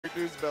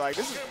characters, but like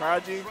this is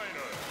Prodigy,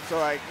 so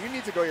like you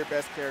need to go your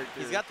best character.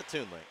 He's got the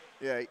Toon Link.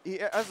 Yeah, he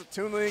has a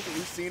Toon Link,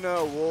 Lucina,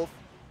 a Wolf,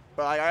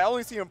 but like, I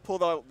only see him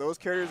pull out those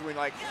characters when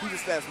like he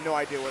just has no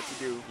idea what to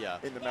do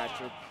in the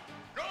matchup.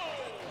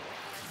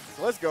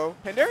 So let's go.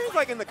 Pandarian's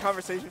like in the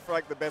conversation for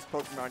like the best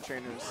Pokemon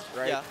trainers,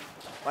 right? Yeah.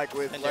 Like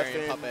with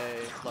Pandarian,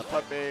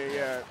 Puppet,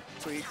 yeah,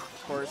 Tweak,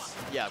 of course.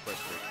 Yeah, of course,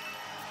 Tweak.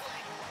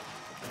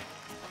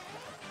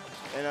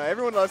 And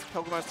everyone loves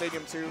Pokemon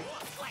Stadium too.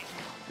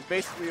 It's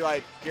basically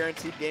like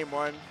guaranteed game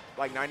one,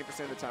 like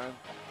 90% of the time.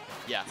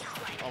 Yeah,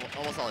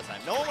 almost all the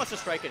time. No one wants to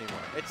strike anymore.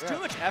 It's too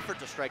much effort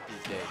to strike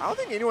these days. I don't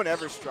think anyone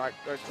ever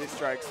did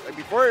strikes. Like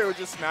before, it was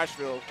just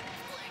Smashville.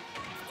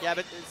 Yeah,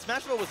 but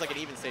Smashville was like an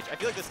even stage. I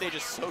feel like this stage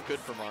is so good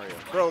for Mario.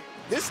 Bro,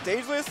 this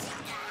stage list,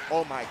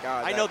 oh my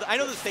god. I know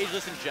the stage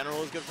list in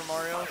general is good for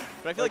Mario,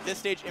 but I feel like this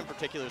stage in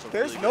particular is a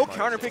There's really no good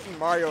counterpicking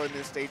Mario in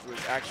this stage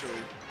list, actually.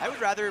 I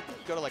would rather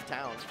go to like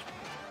Town.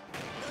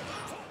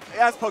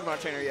 Yeah, it's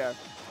Pokemon Trainer, yeah.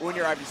 When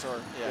you're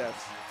Ivysaur, yes.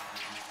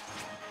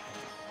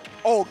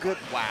 Oh, good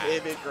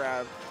pivot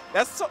grab.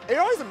 That's so, it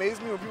always amazes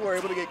me when people are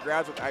able to get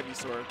grabs with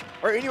Ivysaur.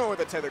 Or anyone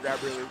with a tether grab,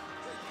 really.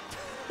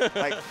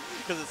 Like,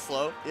 because it's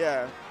slow?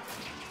 Yeah.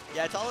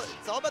 Yeah, it's all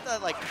about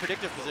that like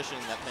predictive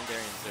positioning that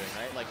Pandarian's doing,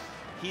 right? Like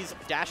he's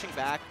dashing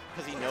back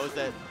because he knows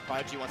that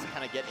Prodigy wants to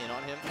kind of get in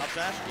on him. Up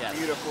smash, yeah.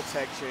 Beautiful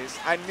tech chase.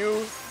 I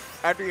knew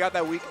after he got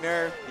that weak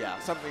nair,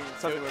 something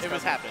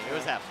was happening. It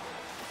was happening.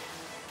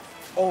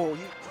 Oh,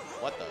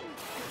 what the?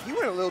 He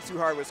went a little too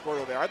hard with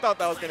Squirtle there. I thought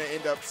that was going to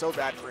end up so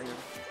bad for him.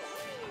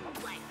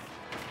 I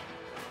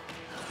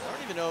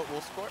don't even know.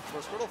 Will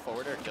Squirtle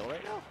forward air kill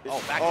right now?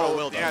 Oh, back throw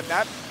will though. Yeah,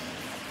 that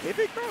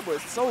pivot grab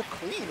was so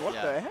clean. What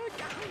the heck?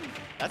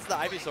 That's the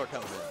Ivysaur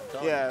comes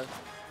in. Yeah,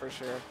 for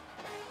sure.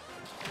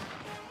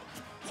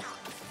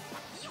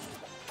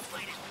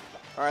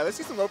 All right, let's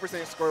see some low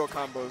percentage Squirtle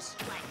combos.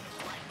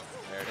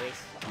 There it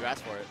is. You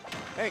asked for it.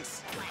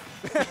 Thanks.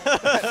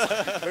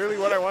 That's literally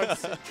what I wanted to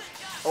see.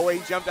 Oh,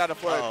 wait, he jumped out of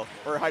Flood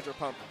or Hydro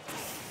Pump.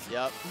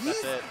 Yep,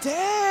 that's it.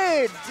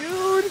 Dead,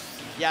 dude.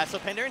 Yeah, so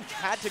Pandarian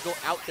had to go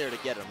out there to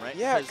get him, right?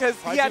 Yeah, because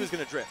he was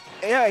going to drift.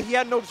 Yeah, he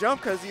had no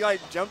jump because he like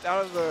jumped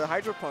out of the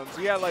Hydro Pump.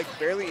 So he had like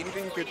barely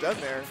anything he could have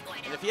done there.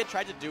 And if he had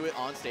tried to do it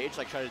on stage,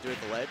 like try to do it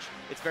at the ledge,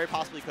 it's very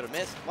possible he could have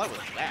missed. What was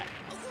that?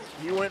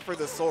 He went for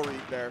the Soul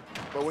Reap there.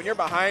 But when you're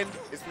behind,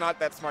 it's not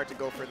that smart to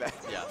go for that.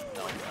 Yeah,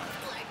 no, it's not.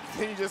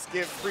 Then you just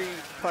get free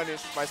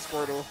punished by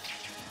Squirtle.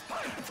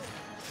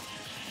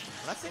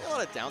 I'm not seeing a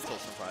lot of down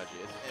tilts from Prodigy.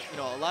 You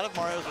know, a lot of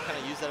Marios will kind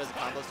of use that as a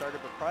combo starter,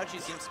 but Prodigy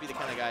seems to be the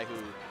kind of guy who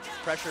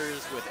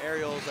pressures with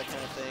aerials, that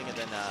kind of thing, and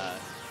then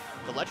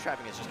the ledge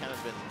trapping has just kind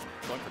of been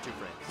going for 2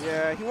 frames.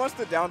 Yeah, he wants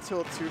the down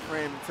tilt 2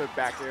 frame to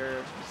back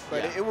air,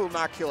 but it will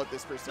not kill at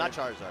this percent. Not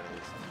Charizard, at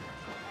least.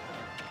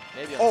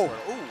 Maybe on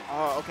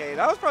Squirtle. Okay,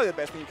 that was probably the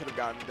best thing you could have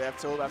gotten, the F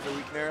tilt after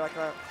weak nair like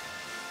that.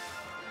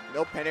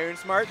 No, Pandarian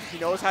smart. He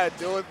knows how to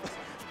deal with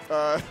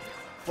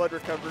flood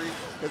recovery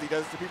because he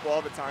does it to people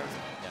all the time.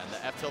 Yeah, and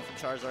the F tilt from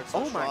Charizard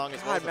so strong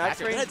as well as the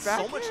max range it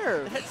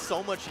had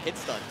so much hit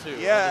stun too.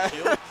 Yeah,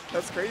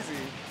 that's crazy.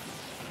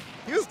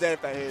 He was dead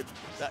if that hit.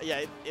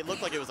 Yeah, it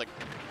looked like it was like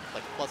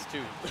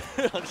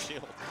 +2 on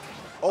shield.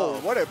 Oh,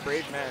 what a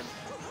brave man.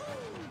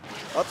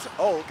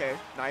 Okay,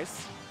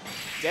 nice.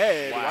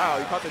 Dead. Wow,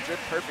 he caught the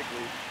drift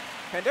perfectly.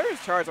 Pandarian's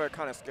Charizard are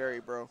kind of scary,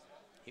 bro.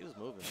 He was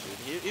moving,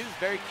 dude. He was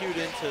very cued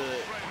into,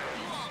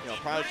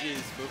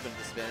 Prodigy's movement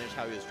disadvantage,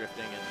 how he was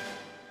drifting, and,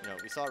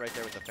 we saw it right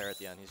there with the fair at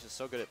the end. He's just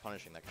so good at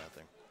punishing that kind of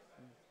thing.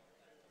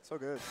 So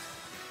good.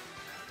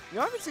 I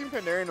haven't seen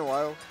Pandarian in a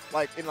while,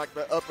 like in like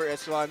the upper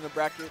echelon in the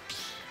bracket,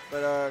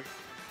 but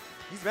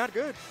he's mad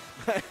good.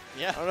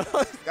 Yeah. I don't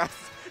know. This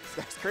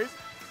guy's crazy.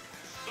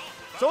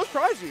 So is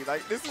Prodigy.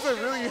 Like this is a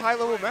really high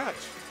level match.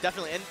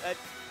 Definitely, and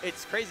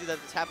it's crazy that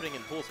it's happening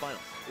in pools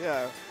finals.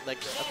 Yeah. Like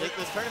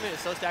this tournament is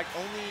so stacked.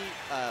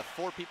 Only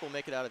 4 people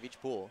make it out of each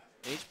pool.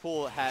 And each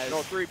pool has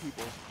 3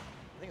 people.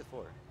 I think it's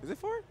 4. Is it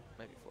 4?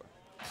 Maybe 4.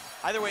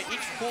 Either way, each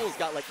pool's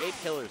got like 8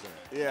 killers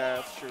in it. Yeah,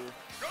 that's true.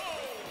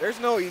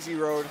 There's no easy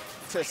road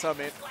to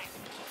Summit,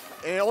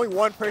 and only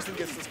one person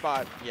gets the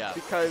spot. Yeah.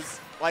 Because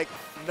like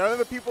none of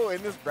the people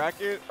in this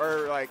bracket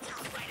are like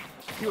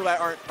people that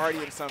aren't already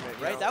in Summit.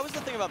 Right. That was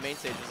the thing about main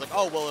stage. It's like,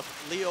 oh well,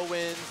 if Leo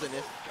wins and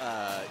if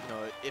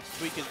if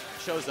Tweak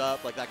shows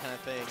up, like that kind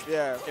of thing.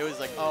 Yeah. It was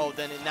like, oh,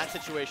 then in that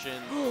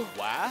situation,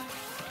 wow.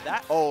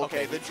 That. Oh,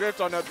 okay. The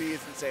drift on up B is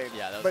insane.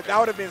 Yeah. That but that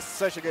would have been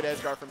such a good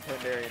edge guard from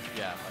Pandarian.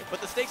 Yeah.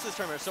 But the stakes of this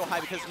tournament are so high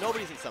because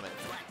nobody's in Summit,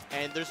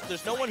 and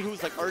there's no one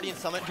who's like already in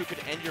Summit who could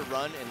end your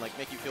run and like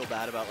make you feel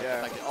bad about like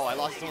the fact that I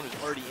lost to someone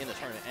who's already in the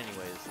tournament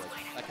anyways.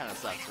 Like that kind of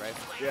sucks, right?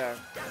 Yeah.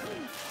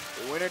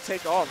 Winner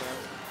take all, man.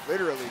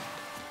 Literally.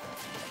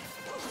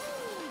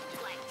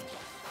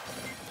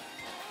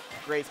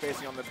 Great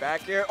spacing on the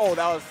back air. Oh,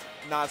 that was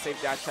not a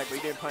safe dash tech, but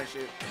he didn't punish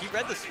it. He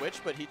read the switch,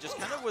 but he just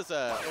kind of was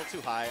a little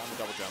too high on the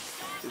double jump.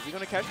 Is he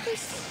going to catch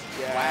this?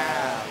 Yeah.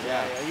 Wow.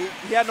 Yeah.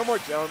 He had no more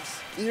jumps.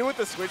 Even with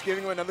the switch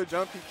giving him another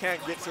jump, he can't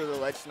get to the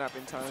ledge snap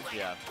in time.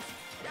 Yeah.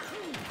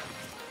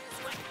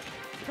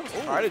 Here comes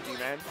Prodigy,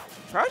 man.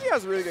 Prodigy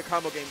has a really good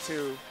combo game,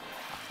 too.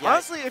 Yeah.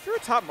 Honestly, if you're a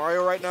top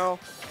Mario right now,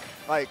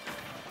 like,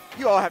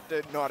 you all have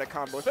to know how to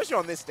combo, especially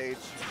on this stage.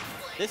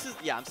 This is,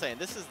 yeah, I'm saying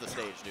this is the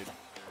stage, dude.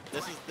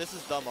 This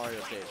is the Mario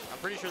stage. I'm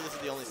pretty sure this is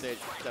the only stage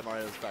that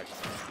Mario is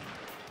practicing.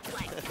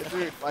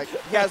 Dude, like,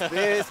 he has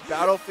this,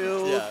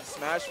 Battlefield,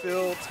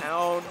 Smashfield,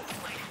 Town.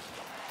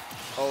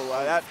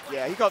 Oh,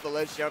 yeah, he caught the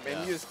ledge jump, and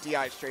he just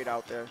DI'd straight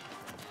out there.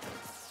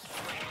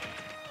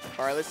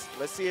 All right,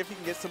 let's see if he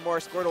can get some more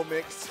Squirtle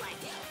mix.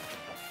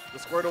 The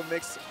Squirtle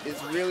mix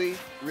is really,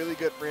 really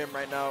good for him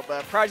right now,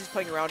 but Prodigy's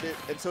playing around it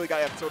until he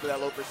got F tilt to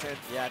that low percent.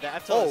 Yeah, the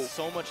F tilt has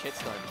so much hit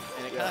stun,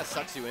 and it kind of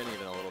sucks you in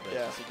even a little bit,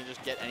 so you can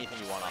just get anything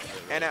you want off of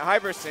it. Really. And at high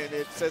percent,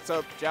 it sets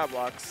up jab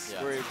blocks,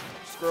 where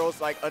Squirrel's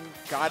like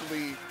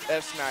ungodly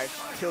F smash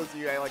kills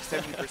you at like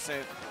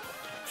 70%.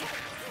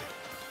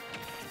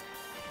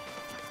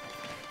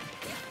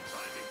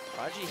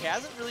 Prodigy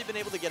hasn't really been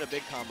able to get a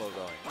big combo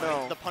going. No. I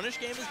mean, the punish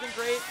game has been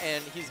great,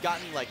 and he's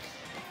gotten like,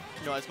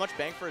 you know, as much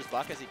bang for his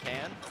buck as he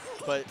can.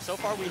 But so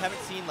far, we haven't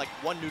seen like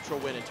one neutral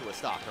win into a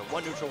stock or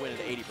one neutral win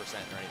into 80% or anything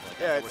like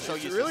that. Yeah,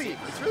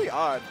 it's really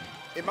odd.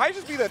 It might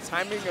just be the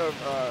timing of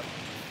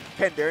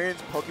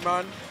Pandarian's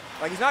Pokemon.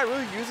 Like, he's not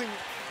really using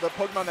the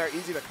Pokemon that are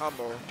easy to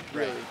combo,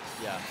 really. Right.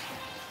 Yeah.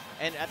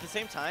 And at the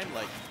same time,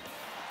 like,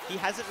 he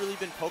hasn't really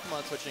been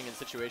Pokemon switching in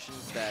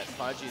situations that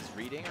Prodigy is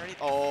reading or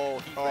anything. Oh,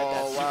 he read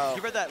that. Wow.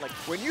 He read that, like...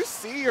 When you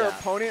see your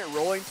opponent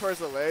rolling towards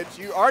the ledge,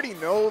 you already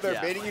know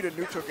they're baiting you to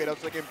neutral get up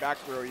so they can back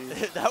throw you.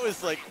 That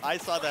was like, I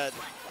saw that.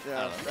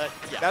 Yeah.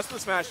 That's the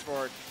smash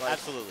forward. Like,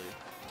 absolutely.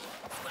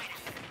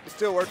 It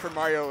still worked for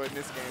Mario in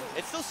this game.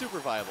 It's still super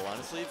viable,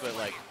 honestly, but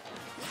like,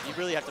 you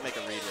really have to make a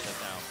read with it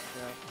now.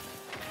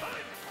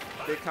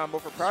 Yeah. Big combo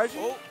for Prodigy.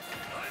 Oh.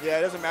 Yeah,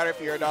 it doesn't matter if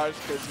you air dodge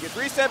because he gets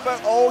reset, but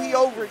he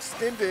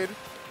overextended.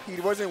 He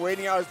wasn't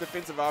waiting out his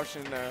defensive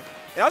option there.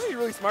 And also,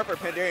 really smart for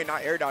Pandarian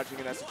not air dodging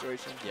in that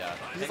situation. Yeah.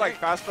 He's like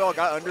fast fell,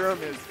 got under him,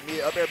 his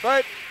knee up there,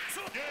 but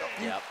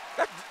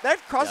that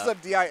crosses up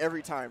DI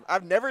every time.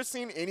 I've never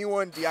seen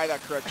anyone DI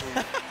that correctly.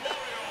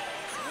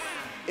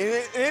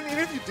 and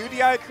if you do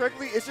DI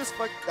correctly, it's just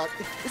like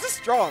it's just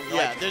strong.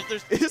 Yeah, like,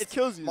 it just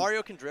kills you.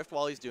 Mario can drift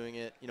while he's doing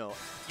it. You know,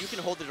 you can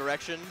hold the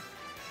direction,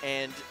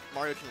 and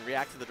Mario can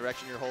react to the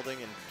direction you're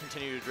holding and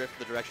continue to drift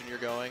the direction you're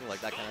going, like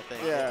that kind of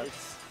thing. Yeah.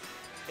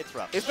 It's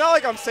rough. It's not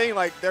like I'm saying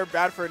like they're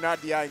bad for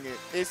not DIing it.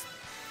 It's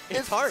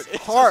hard.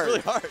 It's hard.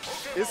 Really hard.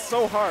 It's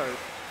so hard.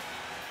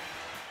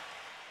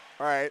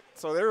 All right,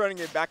 so they're running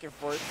it back and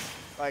forth.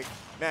 Like,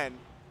 man,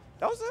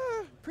 that was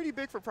pretty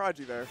big for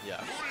Prodigy there.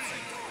 Yeah.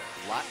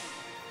 What?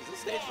 Is this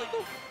stage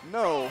legal?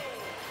 No.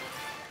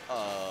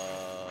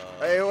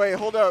 Hey, wait,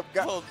 hold up.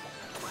 Can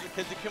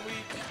we?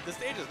 The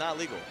stage is not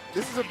legal.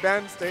 This is a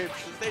banned stage.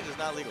 The stage is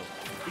not legal.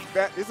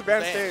 It's a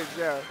banned stage,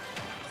 yeah.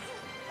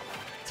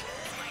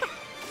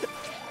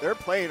 They're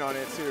playing on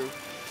it too.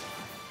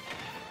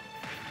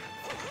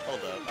 Hold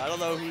up. I don't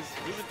know who's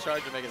in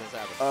charge of making this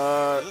happen.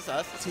 Is this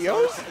us?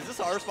 Is this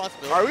our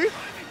responsibility? Are we?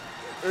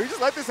 Are we just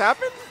let this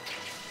happen?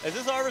 Is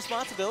this our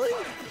responsibility?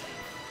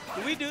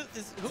 Do we do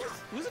this?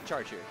 Who's in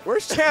charge here?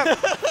 Where's Champ?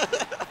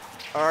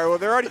 All right, well,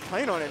 they're already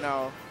playing on it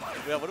now.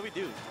 Yeah, what do we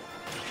do?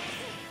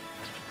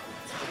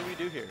 What do we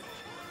do here?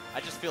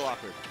 I just feel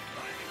awkward.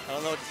 I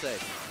don't know what to say.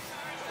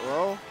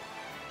 Well,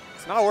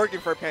 it's not working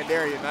for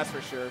Pandarian, that's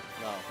for sure.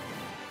 No.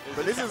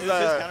 But this is his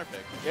counter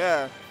pick.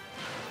 Yeah.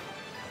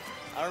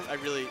 I don't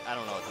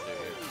know what to do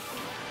here.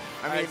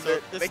 I mean, so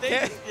they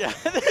can't.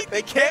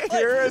 They can't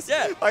hear us.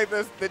 Yeah. Like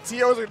the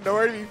TOs are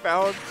nowhere to be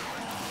found.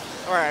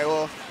 All right.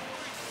 Well,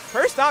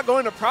 first stop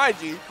going to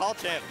Prodigy. Call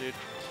champ, dude.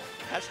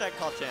 Hashtag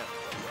call champ.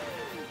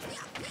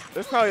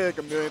 There's probably like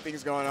a million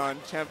things going on.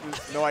 Champ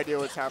has no idea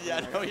what's happening.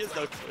 Yeah, no, he has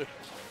no clue.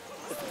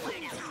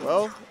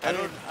 Well, I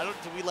don't.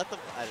 Do we let them?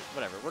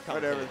 Whatever. We're commentating.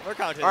 Whatever. We're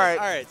commentating. All right.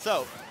 All right.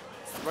 So,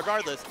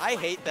 regardless, I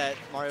hate that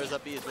Mario's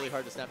up B is really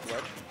hard to snap the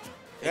ledge.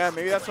 Yeah,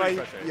 maybe that's why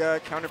you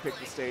counterpick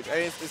the stage. I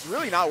mean, it's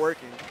really not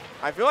working.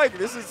 I feel like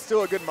this is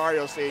still a good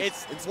Mario stage.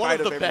 It's in one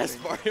spite of the everything.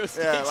 best Mario stages.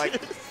 Yeah, like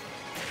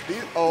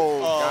these. Oh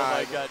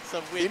my God!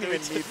 So we didn't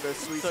even need the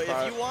sweet spot.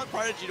 So if you want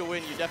Prodigy to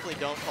win, you definitely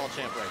don't call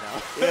champ right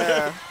now.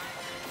 Yeah.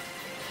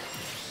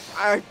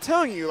 I'm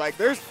telling you, like,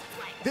 the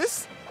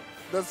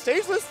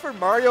stage list for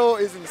Mario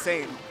is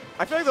insane.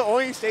 I feel like the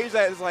only stage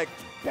that is like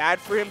bad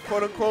for him,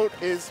 quote unquote,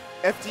 is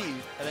FD.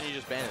 And then you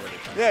just ban it every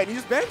time. Yeah, and he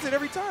just bans it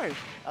every time.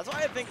 That's why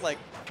I think like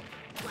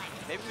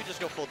maybe we just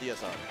go full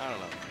DSR. I don't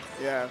know.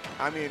 Yeah,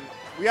 I mean,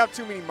 we have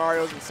too many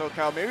Marios in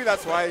SoCal. Maybe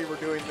that's why we're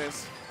doing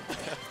this.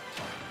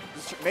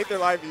 Just make their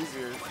life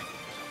easier.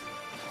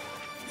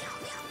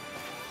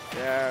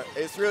 Yeah,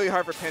 it's really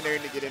hard for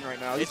Pandarian to get in right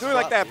now. He's doing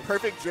like that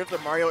perfect drift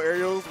of Mario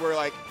aerials where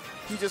like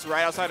he's just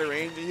right outside of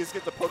range and he just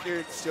gets the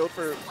poker shield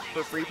for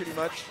free pretty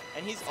much.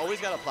 And he's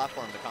always got a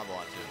platform to combo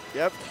onto.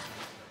 Yep.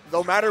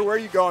 No matter where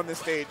you go on this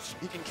stage,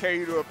 he can carry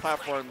you to a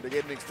platform to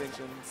get an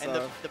extension. So.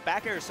 And the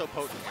back air is so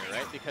potent here,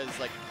 right? Because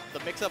like the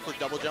mix-up with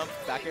double jump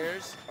back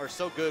airs are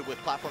so good with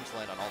platforms to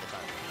land on all the time.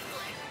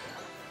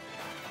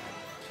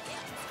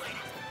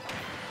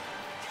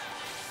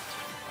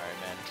 All right,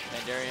 man.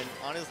 Pandarian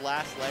on his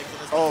last legs in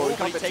this Oh, he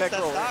takes that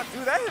stock.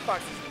 Dude, that hitbox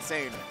is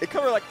insane. It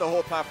covered like the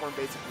whole platform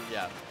basically.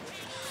 Yeah.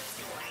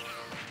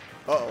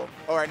 Uh-oh.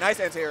 All right, nice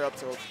anti-air up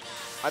tilt.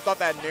 I thought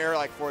that nair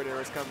like forward air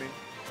was coming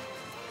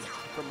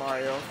from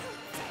Mario.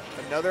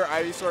 Another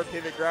Ivysaur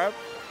pivot grab.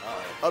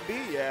 A B,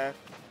 yeah.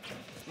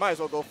 Might as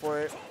well go for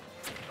it.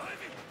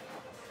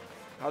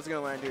 How's he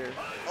gonna land here?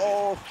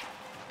 Oh,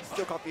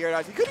 still caught the air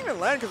dodge. He couldn't even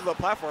land because of the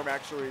platform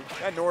actually.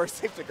 That NoS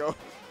safe to go.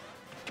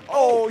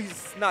 Oh,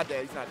 he's not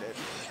dead. He's not dead.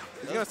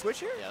 Is he gonna switch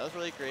here? Yeah, that was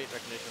really great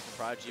recognition from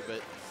Prodigy,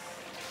 but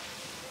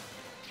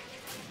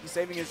he's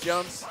saving his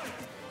jumps.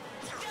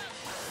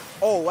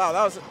 Oh wow,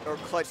 that was a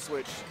clutch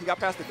switch. He got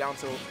past the down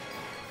tilt.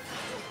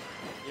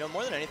 You know,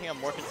 more than anything, I'm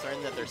more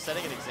concerned that they're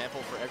setting an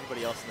example for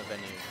everybody else in the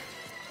venue.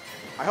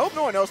 I hope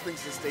no one else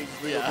thinks this stage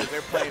is legal because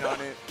they're playing on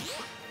it.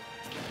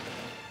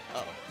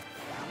 Uh-oh.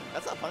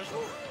 That's not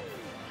punishable?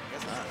 I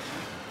guess not.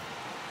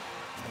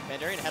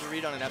 Pandarian had a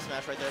read on an F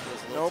smash right there, but it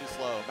was a little too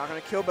slow. Not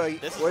gonna kill, but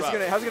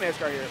how's he gonna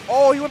S-guard here?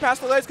 Oh, he went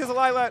past the ledge because of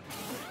Lilat.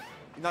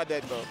 He's not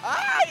dead though.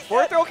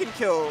 Forward throw can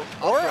kill.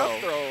 Or up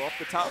throw off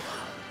the top.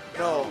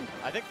 No.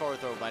 I think forward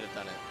throw might have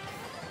done it.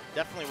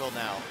 Definitely will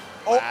now.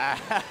 Oh.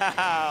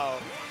 Wow.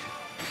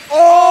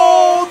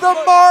 Oh, the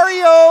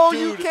Mario!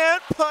 Dude. You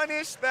can't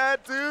punish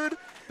that, dude.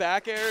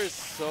 Back air is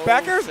so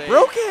Back air's safe.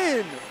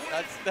 broken.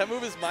 That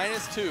move is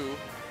 -2.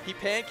 He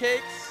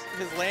pancakes.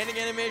 His landing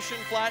animation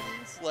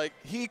flattens. Like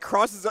he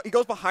crosses. He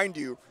goes behind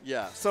you.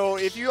 Yeah. So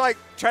if you like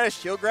try to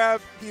shield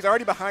grab, he's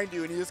already behind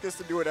you, and he just gets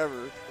to do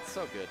whatever. It's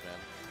so good, man.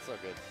 It's so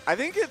good. I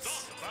think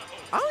it's.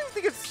 I don't even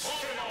think it's.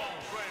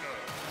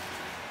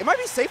 It might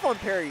be safe on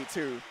parry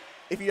too,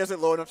 if he doesn't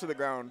low enough to the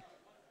ground.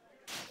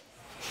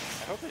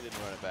 I hope they didn't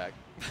run it back.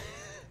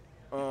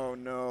 Oh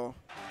no.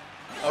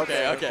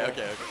 Okay.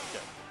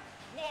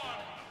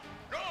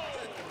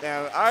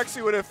 Yeah, I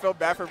actually would have felt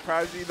bad for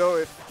Prodigy though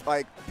if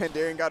like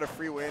Pandarian got a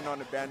free win on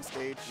a banned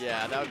stage.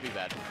 Yeah, that would be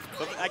bad.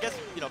 But I guess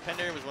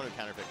Pandarian was one who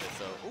counterpicked it.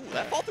 So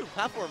that fall through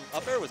platform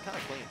up air was kind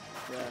of clean.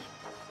 Yeah.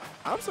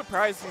 I'm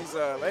surprised he's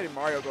letting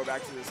Mario go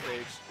back to this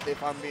stage.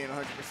 If I'm being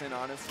 100%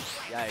 honest.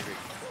 Yeah, I agree.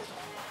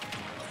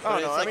 I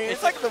don't know. I mean,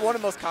 it's like one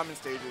of the most common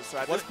stages. So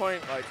at this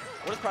point, like,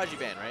 what is Prodigy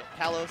ban, right?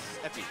 Kalos,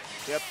 FD.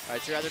 Yep. All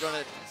right, so you're either going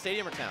to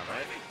stadium or town,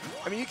 right?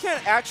 I mean, you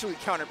can't actually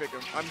counterpick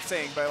him. I'm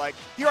saying, but like,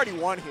 he already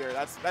won here.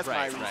 That's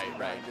my reason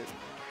behind it.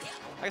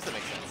 I guess that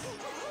makes sense.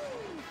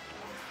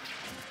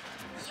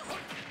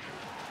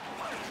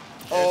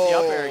 Oh, the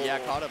up air, yeah,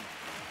 caught him.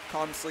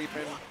 Caught him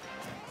sleeping.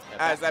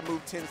 Yeah, as that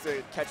move tends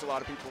to catch a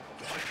lot of people.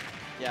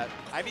 Yeah,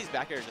 Ivy's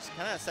back air just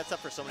kind of sets up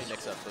for so many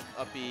mix-ups with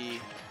up B,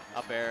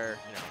 up air,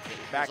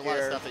 back there's a lot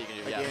air of stuff that you can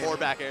do. again. Yeah, 4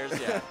 back airs,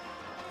 yeah.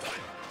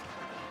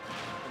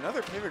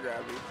 Another pivot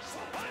grab, dude.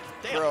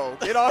 Damn. Bro,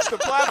 get off the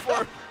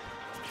platform.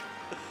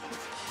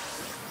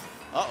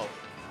 Uh-oh.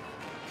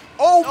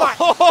 Oh my!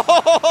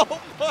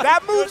 Oh my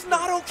that move's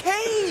not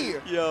okay!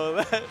 Yo,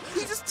 that...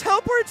 He just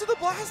teleported to the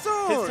blast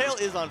zone! His tail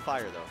is on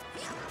fire, though.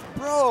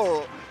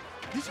 Bro,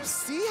 did you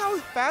see how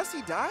fast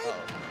he died?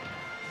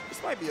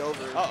 This might be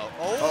over.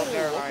 Oh,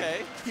 never mind.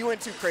 Okay. He went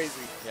too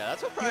crazy. Yeah,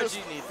 that's what Prodigy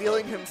needs. He was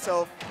feeling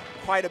himself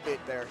quite a bit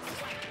there.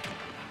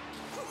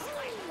 All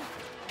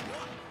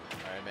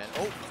right, man.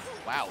 Oh,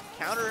 wow.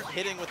 Counter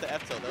hitting with the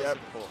F tilt. That was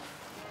super cool.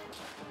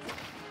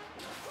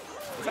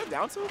 Is that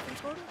down tilt from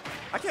Sparta?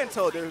 I can't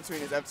tell the difference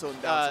between his F tilt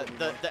and down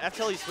tilt. The F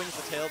tilt, he swings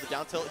the tail. The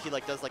down tilt, he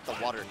like does like the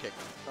water kick.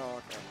 Oh,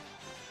 okay.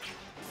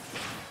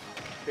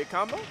 Big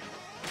combo?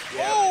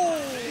 Yeah.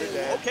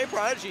 Oh, okay,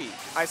 Prodigy.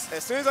 As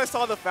soon as I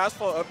saw the fast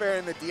fall up air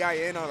and the DI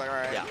in, I was like, all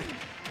right. Yeah.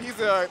 He's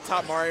a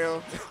top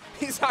Mario.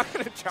 He's not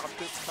going to drop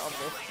this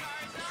combo.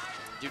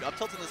 Dude, up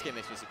tilt in this game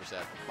makes me super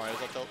sad.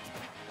 Mario's up tilt.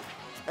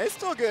 It's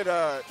still good.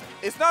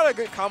 It's not a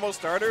good combo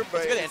starter,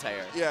 but it's good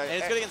anti-air. Yeah. And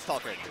it's good against tall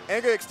characters. And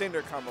a good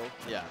extender combo.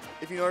 Yeah.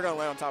 If you know they're going to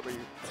land on top of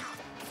you.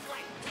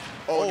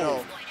 Oh,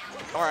 no.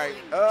 All right.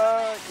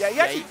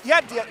 Yeah, he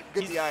had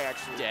good DI,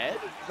 actually. Dead?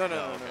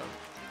 No.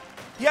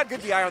 He had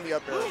good DI on the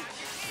up air.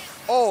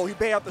 Oh, he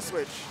bait out the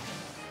switch.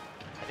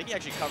 I think he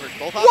actually covered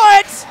both.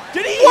 What?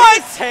 Did he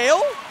hit his tail?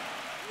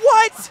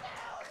 What?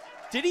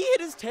 Did he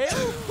hit his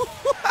tail?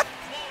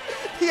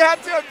 He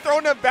had to have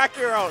thrown a back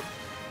air out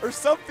or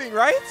something,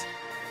 right?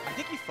 I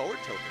think he forward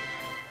tilted.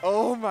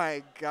 Oh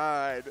my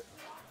god.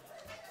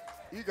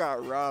 You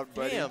got robbed,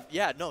 buddy. Damn.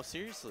 Yeah, no,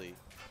 seriously.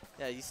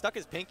 Yeah, he stuck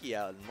his pinky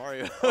out and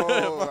Mario,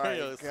 oh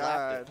Mario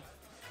slapped it.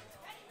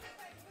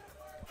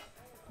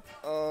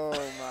 Oh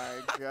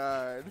my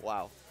god.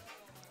 Wow.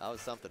 That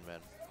was something,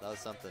 man. That was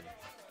something.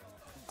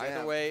 Damn.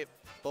 Either way,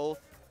 both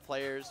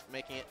players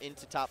making it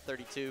into top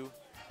 32.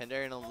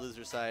 Pandarian on the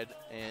loser side,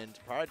 and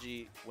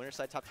Prodigy, winner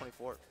side, top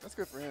 24. That's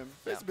good for him.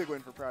 That's a big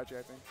win for Prodigy,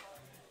 I think.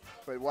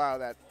 But wow,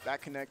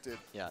 that connected.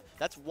 Yeah,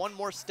 that's one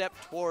more step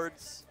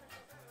towards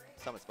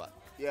summit spot.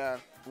 Yeah,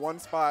 one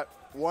spot,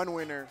 one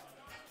winner.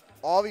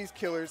 All these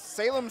killers.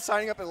 Salem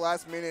signing up at the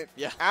last minute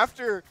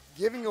after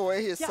giving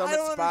away his summit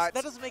spot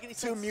that doesn't make any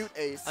sense. to Mute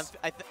Ace.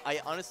 I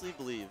honestly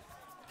believe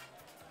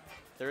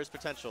there is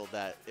potential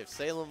that if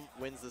Salem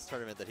wins this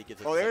tournament that he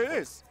gets it. Oh, there it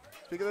is.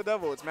 Speak of the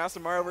devil, it's Master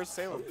Mario versus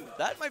Salem.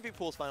 That might be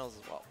Pool's finals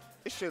as well.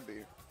 It should be.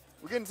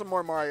 We're getting some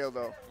more Mario,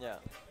 though. Yeah.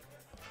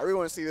 I really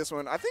want to see this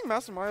one. I think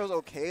Master Mario's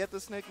okay at the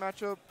Snake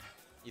matchup.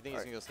 You think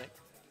he's going to go Snake?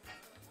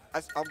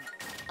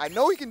 I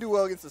know he can do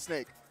well against the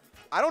Snake.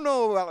 I don't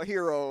know about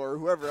Hero or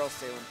whoever else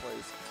Salem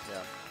plays.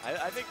 Yeah.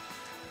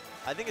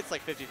 I think it's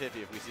like 50-50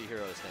 if we see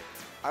Hero or Snake.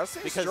 I was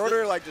saying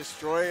Schroeder like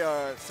destroy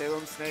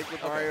Salem Snake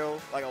with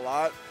Mario like a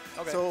lot.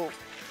 Okay. So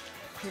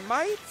he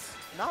might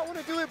not want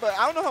to do it, but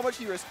I don't know how much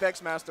he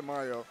respects Master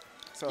Mario.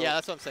 So yeah,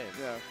 that's what I'm saying.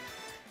 Yeah.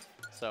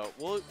 So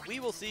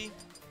we will see.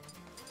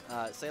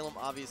 Salem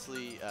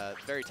obviously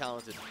very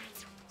talented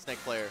Snake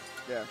player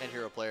and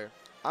Hero player.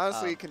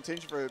 Honestly,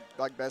 contention for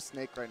like best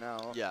Snake right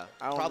now. Yeah,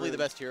 probably the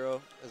best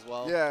Hero as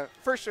well. Yeah,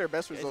 for sure,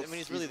 best results. I mean,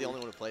 he's really the only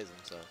one who plays him.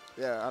 So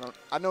yeah,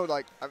 I know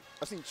like I've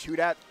seen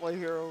Chudat play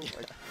Hero.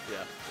 Like,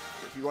 yeah,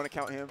 if you want to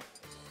count him.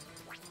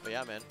 But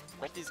yeah, man,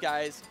 both these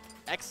guys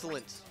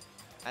excellent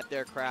at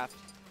their craft.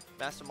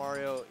 Master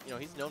Mario, you know,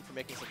 he's known for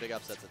making some big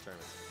upsets at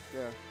tournaments.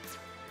 Yeah,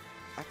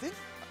 I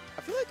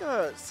feel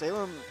like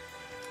Salem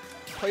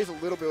plays a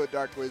little bit with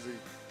Dark Wizzy.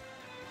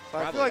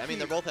 Probably. I feel like I mean,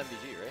 they're both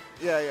MVG, right?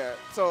 Yeah, yeah.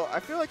 So I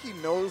feel like he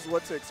knows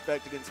what to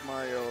expect against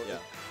Mario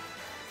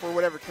for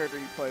whatever character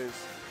he plays.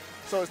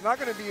 So it's not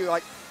going to be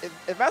like,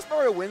 if Master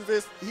Mario wins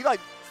this, he like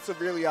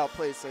severely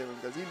outplays Salem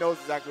because he knows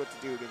exactly what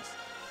to do against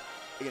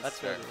That's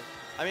fair.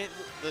 I mean,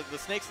 the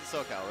Snakes in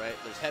SoCal, right?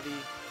 There's Heavy,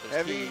 there's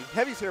Heavy. Key.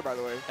 Heavy's here, by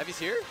the way. Heavy's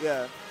here?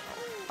 Yeah.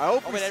 I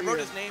hope we wait, see I wrote him.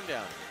 his name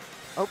down.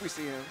 I hope we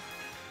see him.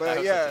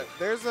 But yeah,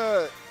 there's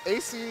a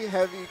AC,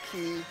 Heavy,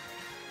 Key.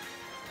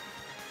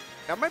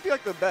 That might be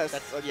like the best.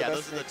 Like yeah, the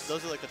best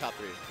those are like the top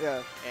three.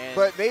 Yeah. And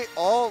but they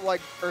all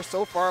like are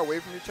so far away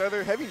from each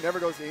other. Heavy never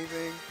goes to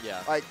anything.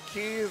 Yeah. Like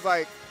Key is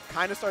like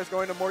kind of starts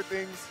going to more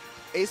things.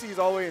 AC is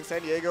all the way in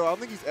San Diego. I don't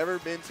think he's ever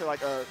been to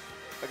like a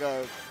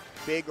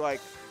big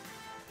like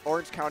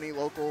Orange County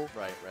local.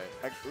 Right.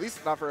 Like, at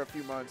least not for a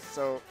few months.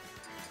 So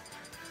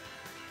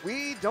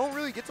we don't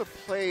really get to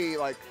play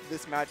like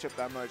this matchup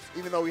that much,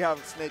 even though we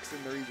have Snakes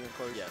in the region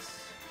close.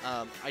 Yes.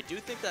 I do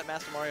think that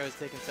Master Mario has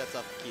taken sets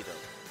off of Key though.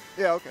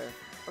 Yeah. Okay.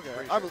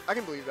 I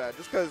can believe that,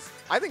 just because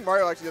I think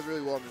Mario actually does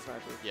really well in this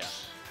matchup. Yeah.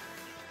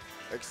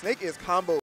 Like Snake is combo